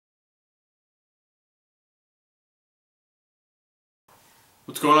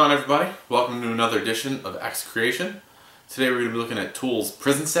What's going on, everybody? Welcome to another edition of Acts of Creation. Today we're going to be looking at Tool's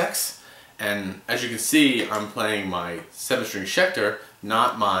Prison Sex, and as you can see I'm playing my 7-string Schecter,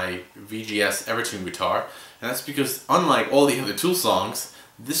 not my VGS Evertune guitar, and that's because unlike all the other Tool songs,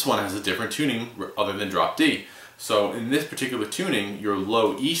 this one has a different tuning other than drop D. So in this particular tuning, your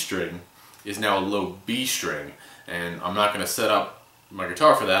low E string is now a low B string, and I'm not going to set up my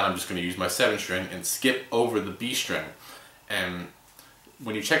guitar for that. I'm just going to use my 7-string and skip over the B string. And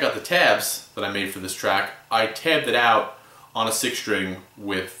when you check out the tabs that I made for this track, I tabbed it out on a 6-string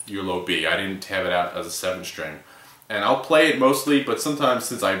with your low B. I didn't tab it out as a 7-string. And I'll play it mostly, but sometimes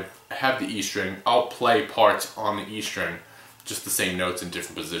since I have the E string, I'll play parts on the E string, just the same notes in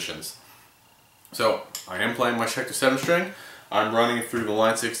different positions. So I am playing my Schecter 7-string. I'm running through the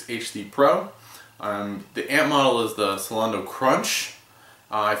Line 6 HD Pro. The amp model is the Solando Crunch.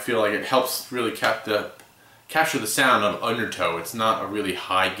 I feel like it helps really capture the sound of Undertow. It's not a really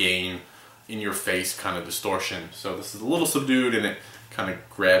high gain, in your face kind of distortion. So this is a little subdued and it kind of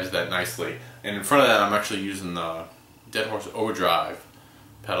grabs that nicely. And in front of that I'm actually using the Dead Horse Overdrive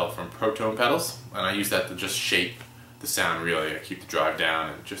pedal from Proton Pedals, and I use that to just shape the sound really. I keep the drive down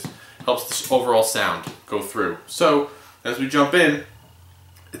and it just helps the overall sound go through. So as we jump in,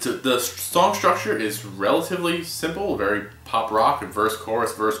 the song structure is relatively simple, very pop rock, and verse,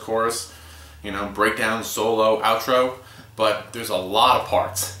 chorus, you know, breakdown, solo, outro, but there's a lot of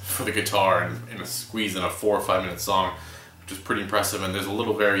parts for the guitar in a squeeze in a 4 or 5 minute song, which is pretty impressive, and there's a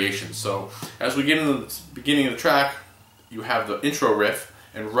little variation. So as we get into the beginning of the track, you have the intro riff,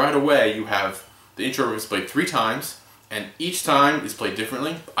 and right away you have the intro riff is played 3 times, and each time is played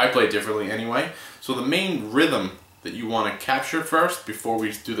differently. I play it differently anyway. So the main rhythm that you want to capture first before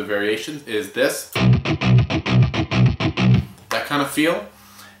we do the variations is this, that kind of feel.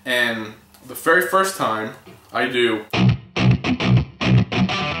 And the very first time I do,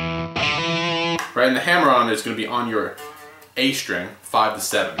 right, and the hammer-on is going to be on your A string, 5 to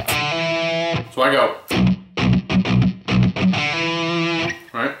 7. So I go,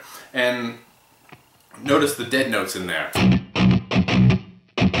 right, and notice the dead notes in there.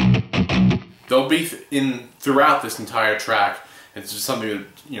 They'll be throughout this entire track. It's just something that,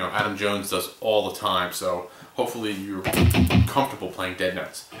 you know, Adam Jones does all the time, so hopefully you're comfortable playing dead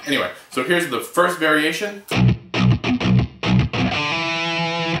notes. Anyway, so here's the first variation. The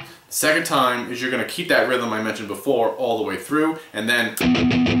second time is you're going to keep that rhythm I mentioned before all the way through, and then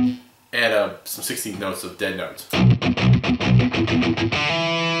add some 16th notes of dead notes.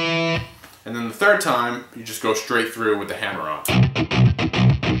 And then the third time, you just go straight through with the hammer on.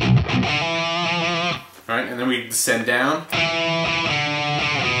 Alright, and then we descend down.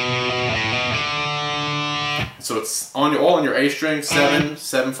 So it's all on your A string, 7,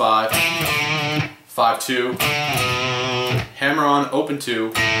 7, 5, 5, 2, hammer on, open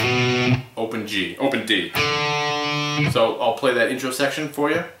 2, open G, open D. So I'll play that intro section for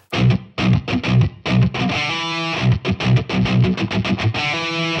you.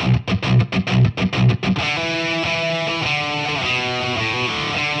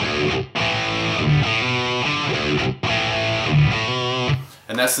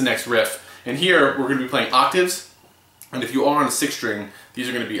 And that's the next riff. And here we're going to be playing octaves, and if you are on a 6-string, these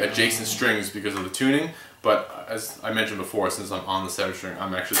are going to be adjacent strings because of the tuning, but as I mentioned before, since I'm on the 7-string,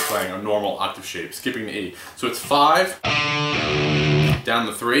 I'm actually playing a normal octave shape, skipping the E. So it's 5, down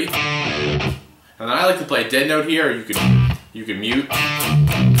the 3, and then I like to play a dead note here. You can mute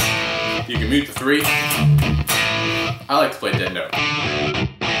the 3. I like to play a dead note.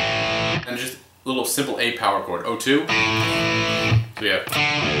 And just a little simple A power chord, O2. So yeah.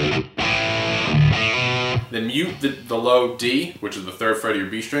 Then mute the low D, which is the 3rd fret of your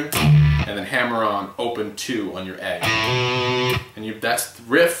B string, and then hammer on open 2 on your A. And that's the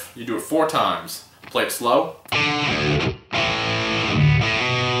riff. You do it 4 times. Play it slow.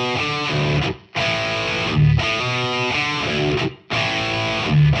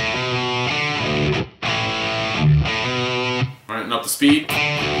 Alright, and up the speed.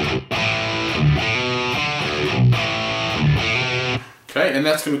 Okay, and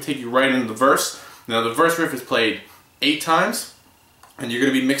that's going to take you right into the verse. Now the verse riff is played 8 times, and you're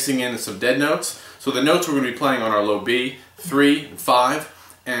going to be mixing in some dead notes. So the notes we're going to be playing on our low B, 3 and 5,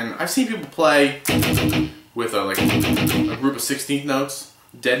 and I've seen people play with like a group of 16th notes,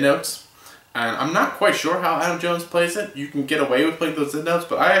 dead notes, and I'm not quite sure how Adam Jones plays it. You can get away with playing those dead notes,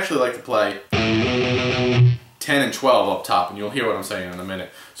 but I actually like to play 10 and 12 up top, and you'll hear what I'm saying in a minute.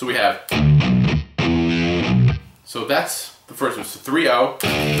 So we have, so that's the first one, so 3-0,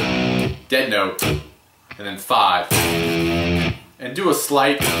 dead note, and then 5, and do a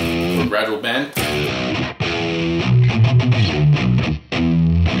slight gradual bend.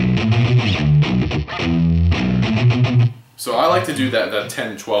 So I like to do that 10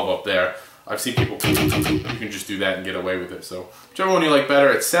 and 12 up there. I've seen people, you can just do that and get away with it. So whichever one you like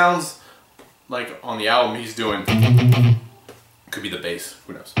better. It sounds like on the album he's doing, could be the bass,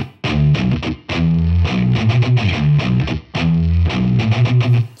 who knows.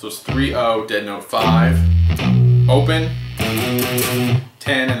 So it's 3-0, dead note 5, open,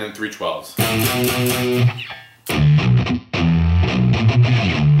 10, and then 3 12s.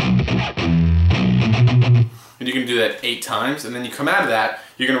 And you can do that 8 times, and then you come out of that,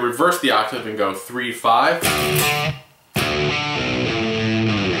 you're going to reverse the octave and go 3 5.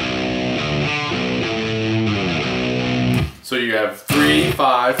 So you have 3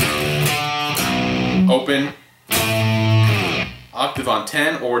 5, open, octave on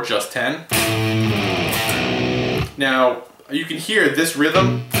 10 or just 10. Now you can hear this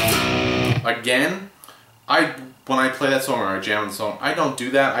rhythm again. When I play that song or I jam on the song, I don't do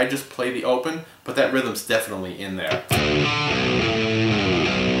that. I just play the open, but that rhythm's definitely in there.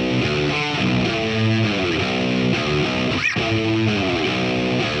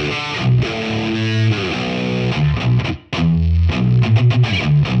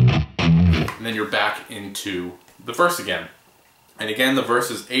 And then you're back into the verse again. And again, the verse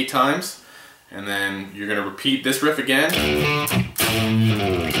is 8 times, and then you're going to repeat this riff again.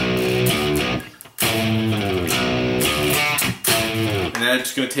 And then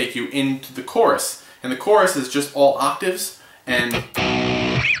it's going to take you into the chorus. And the chorus is just all octaves, and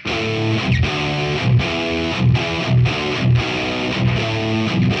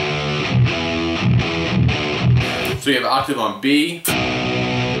so you have octave on B,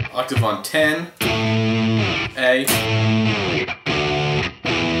 octave on 10, A,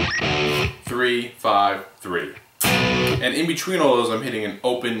 3 5 3, and in between all those I'm hitting an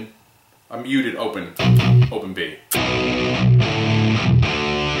open, a muted open B.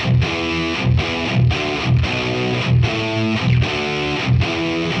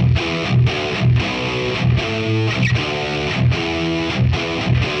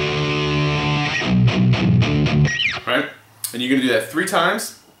 Right? And you're going to do that 3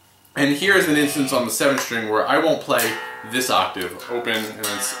 times. And here's an instance on the 7th string where I won't play this octave, open, and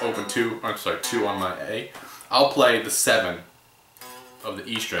then it's open 2, I'm sorry, 2 on my A. I'll play the 7 of the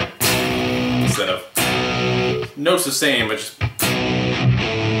E string instead of, notes the same, but just,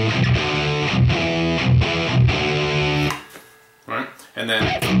 right? And then,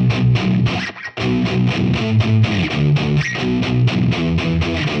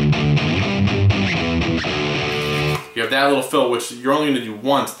 you have that little fill, which you're only going to do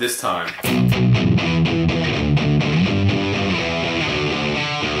once this time.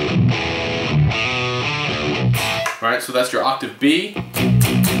 Right, so that's your octave B,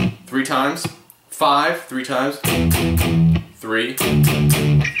 3 times, 5, 3 times, 3,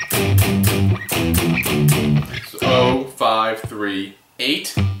 so 5, 3,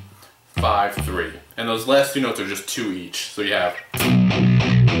 8, 5, 3. And those last 2 notes are just 2 each, so you have.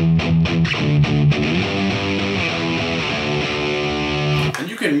 And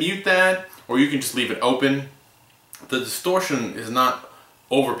you can mute that, or you can just leave it open. The distortion is not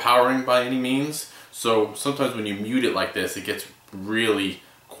overpowering by any means. So sometimes when you mute it like this, it gets really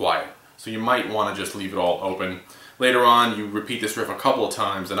quiet. So you might want to just leave it all open. Later on, you repeat this riff a couple of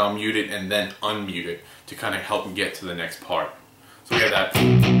times, and I'll mute it and then unmute it to kind of help get to the next part. So we have that.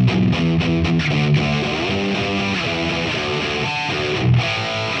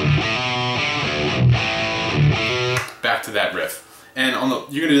 Back to that riff. And on the,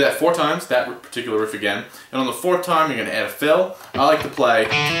 you're going to do that 4 times, that particular riff again. And on the 4th time, you're going to add a fill. I like to play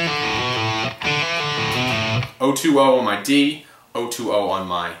 0-2-0 on my D, 0-2-0 on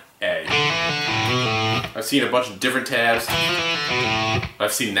my A. I've seen a bunch of different tabs.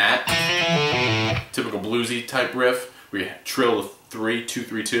 I've seen that. Typical bluesy type riff, where you trill the 3, 2,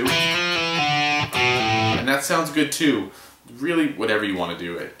 3, 2. And that sounds good too. Really, whatever you want to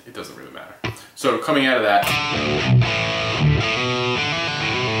do, it doesn't really matter. So coming out of that,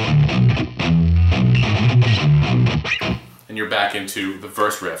 and you're back into the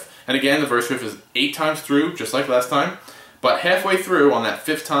verse riff. And again, the verse riff is 8 times through, just like last time. But halfway through, on that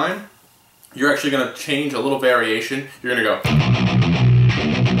 5th time, you're actually going to change a little variation. You're going to go.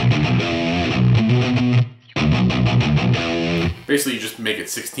 Basically, you just make it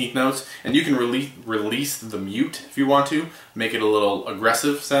 16th notes, and you can release the mute if you want to, make it a little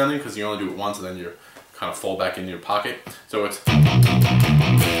aggressive sounding, because you only do it once, and then you kind of fall back into your pocket. So it's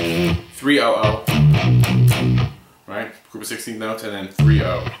 3-0-0. Right, group of 16th notes, and then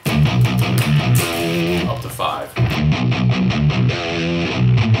 3-0 up to 5.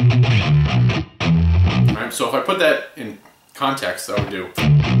 Right, so if I put that in context, I would do.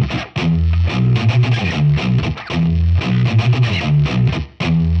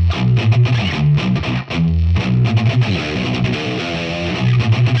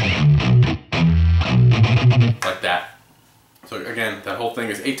 again, that whole thing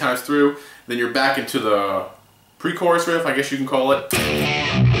is 8 times through. Then you're back into the pre-chorus riff, I guess you can call it.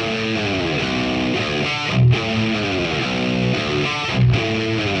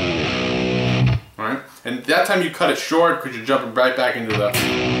 Alright, and that time you cut it short because you're jumping right back into the...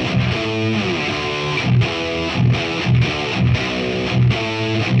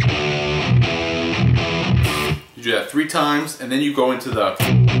 You do that 3 times, and then you go into the...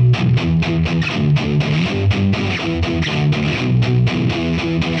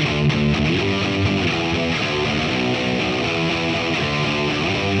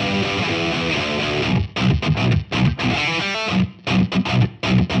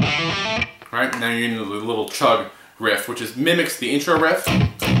 Right, now you're in the little chug riff, which mimics the intro riff.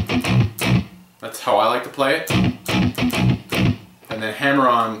 That's how I like to play it. And then hammer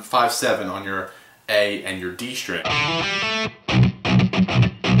on 5/7 on your A and your D string.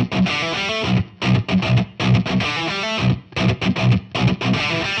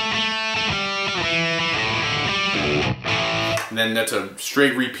 And then that's a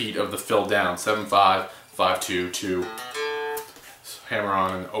straight repeat of the fill down, 7/5, 5/2, 2. Hammer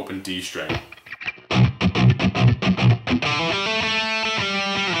on an open D string.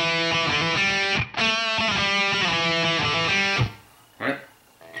 Alright.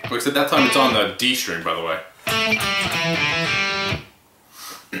 Like I said, that time it's on the D string, by the way.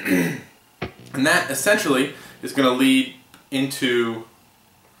 And that essentially is going to lead into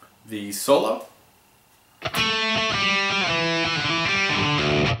the solo.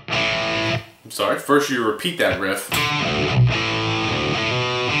 I'm sorry, first you repeat that riff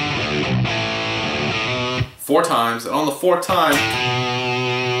 4 times, and on the 4th time,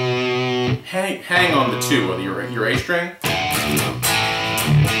 hang on the 2 of your A string.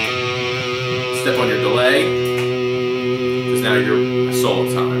 Step on your delay, because now you're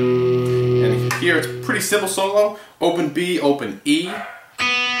solo time. And here it's a pretty simple solo. Open B, open E.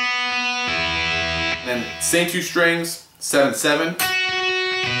 Then same 2 strings, 7/7.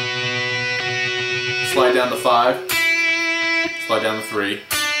 Slide down the 5. Slide down the 3.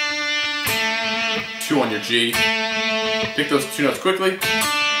 2 on your G. Pick those 2 notes quickly.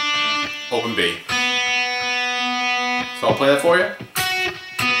 Open B. So I'll play that for you.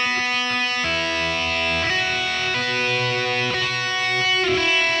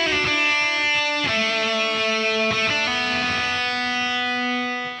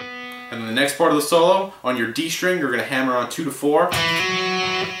 And then the next part of the solo, on your D string, you're going to hammer on 2 to 4,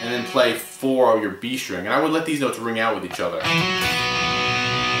 and then play 4 on your B string. And I would let these notes ring out with each other.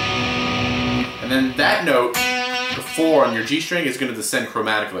 And then that note, the 4 on your G string, is going to descend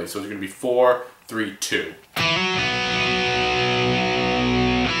chromatically. So it's going to be 4, 3, 2.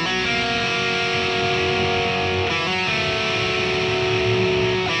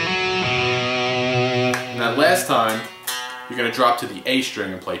 And that last time, you're going to drop to the A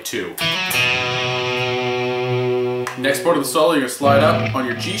string and play 2. Next part of the solo, you're going to slide up on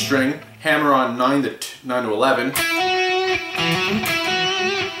your G string, hammer on 9 to 11,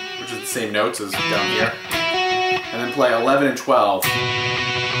 which is the same notes as down here, and then play 11 and 12.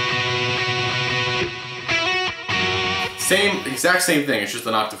 Exact same thing, it's just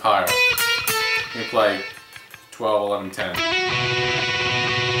an octave higher. You can play 12, 11, 10.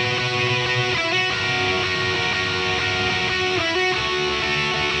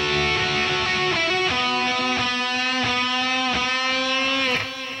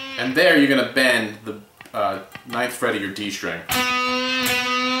 And there you're going to bend the 9th fret of your D string.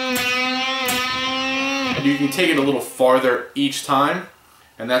 And you can take it a little farther each time,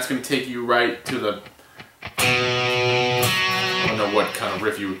 and that's going to take you right to the... I don't know what kind of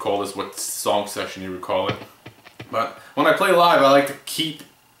riff you would call this, what song section you would call it. But when I play live, I like to keep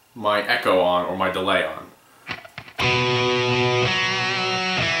my echo on, or my delay on.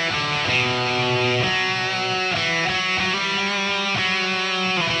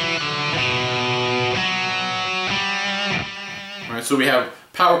 So we have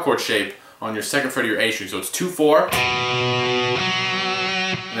power chord shape on your 2nd fret of your A string. So it's 2-4,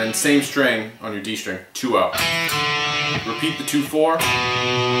 and then same string on your D string, 2-0. Repeat the 2-4.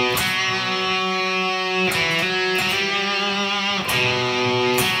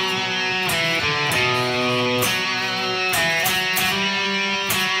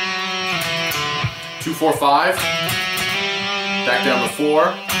 Two, 4, 5. Back down to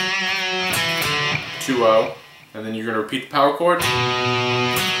 4. 2-0. And then you're going to repeat the power chord.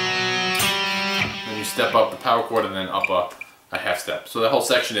 Then you step up the power chord and then up a half step. So that whole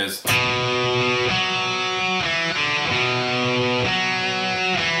section is...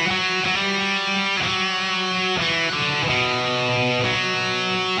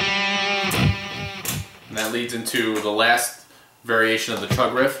 And that leads into the last variation of the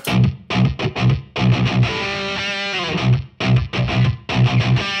chug riff.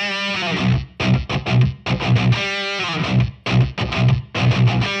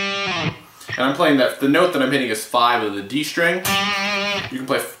 And I'm playing the note that I'm hitting is 5 of the D string. You can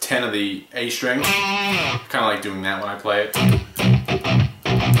play 10 of the A string. I kind of like doing that when I play it.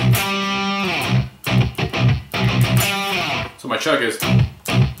 So my chug is,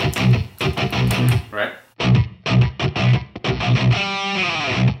 right?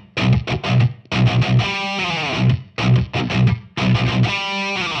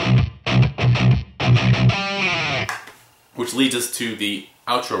 Which leads us to the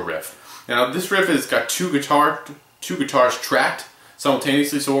outro riff. Now this riff has got two guitars tracked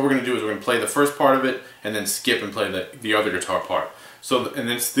simultaneously, so what we're going to do is we're going to play the first part of it and then skip and play the other guitar part. So, and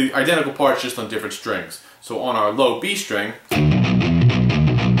it's the identical parts just on different strings. So on our low B string,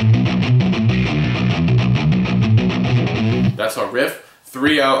 that's our riff,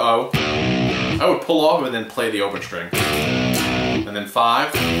 3-0-0. I would pull off and then play the open string. And then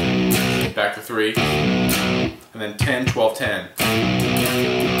 5, back to 3, and then 10, 12, 10.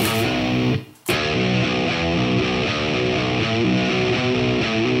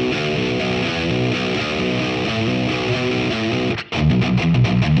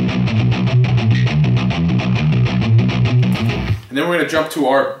 And then we're going to jump to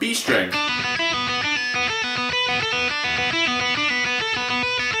our B string.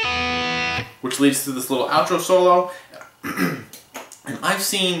 Which leads to this little outro solo. And I've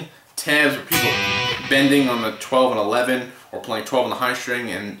seen tabs where people bending on the 12 and 11 or playing 12 on the high string,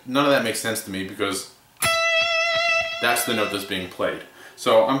 and none of that makes sense to me because that's the note that's being played.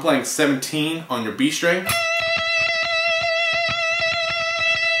 So I'm playing 17 on your B string.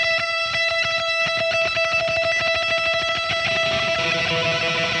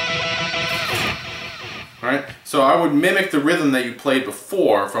 Alright, so I would mimic the rhythm that you played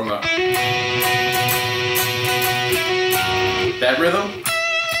before from that rhythm.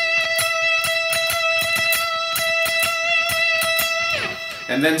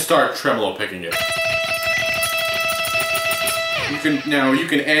 And then start tremolo picking it. You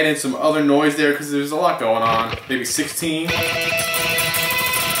can add in some other noise there because there's a lot going on. Maybe 16.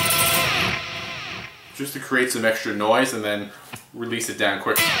 Just to create some extra noise, and then release it down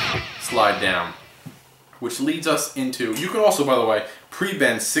quick. Slide down. Which leads us into, you can also, by the way,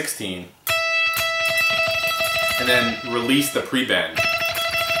 pre-bend 16 and then release the pre-bend,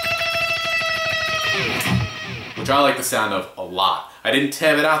 which I like the sound of a lot. I didn't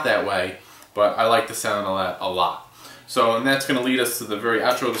tab it out that way, but I like the sound of that a lot. So, and that's going to lead us to the very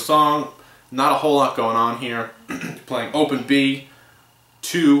outro of the song. Not a whole lot going on here. Playing open B,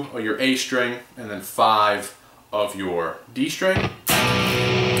 2 of your A string, and then 5 of your D string.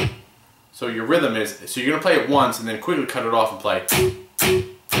 So your rhythm is, so you're going to play it once and then quickly cut it off and play.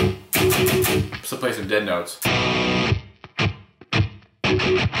 So play some dead notes.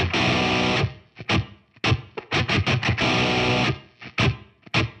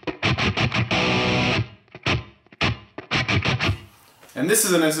 And this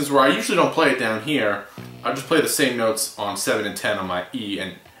is an instance where I usually don't play it down here. I just play the same notes on 7 and 10 on my E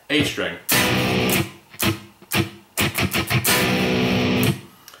and A string.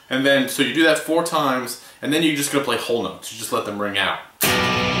 And then, so you do that 4 times, and then you're just going to play whole notes. You just let them ring out.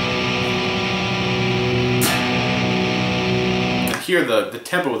 And here the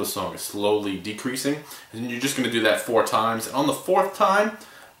tempo of the song is slowly decreasing, and you're just going to do that 4 times. And on the 4th time,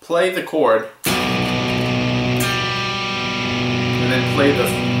 play the chord, and then play the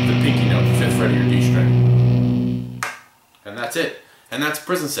pinky note, the 5th fret of your D string. And that's it. And that's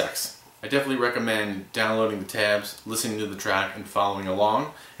Prison Sex. I definitely recommend downloading the tabs, listening to the track, and following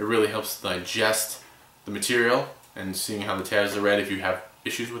along. It really helps digest the material and seeing how the tabs are read if you have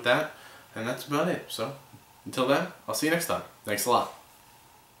issues with that. And that's about it. So, until then, I'll see you next time. Thanks a lot.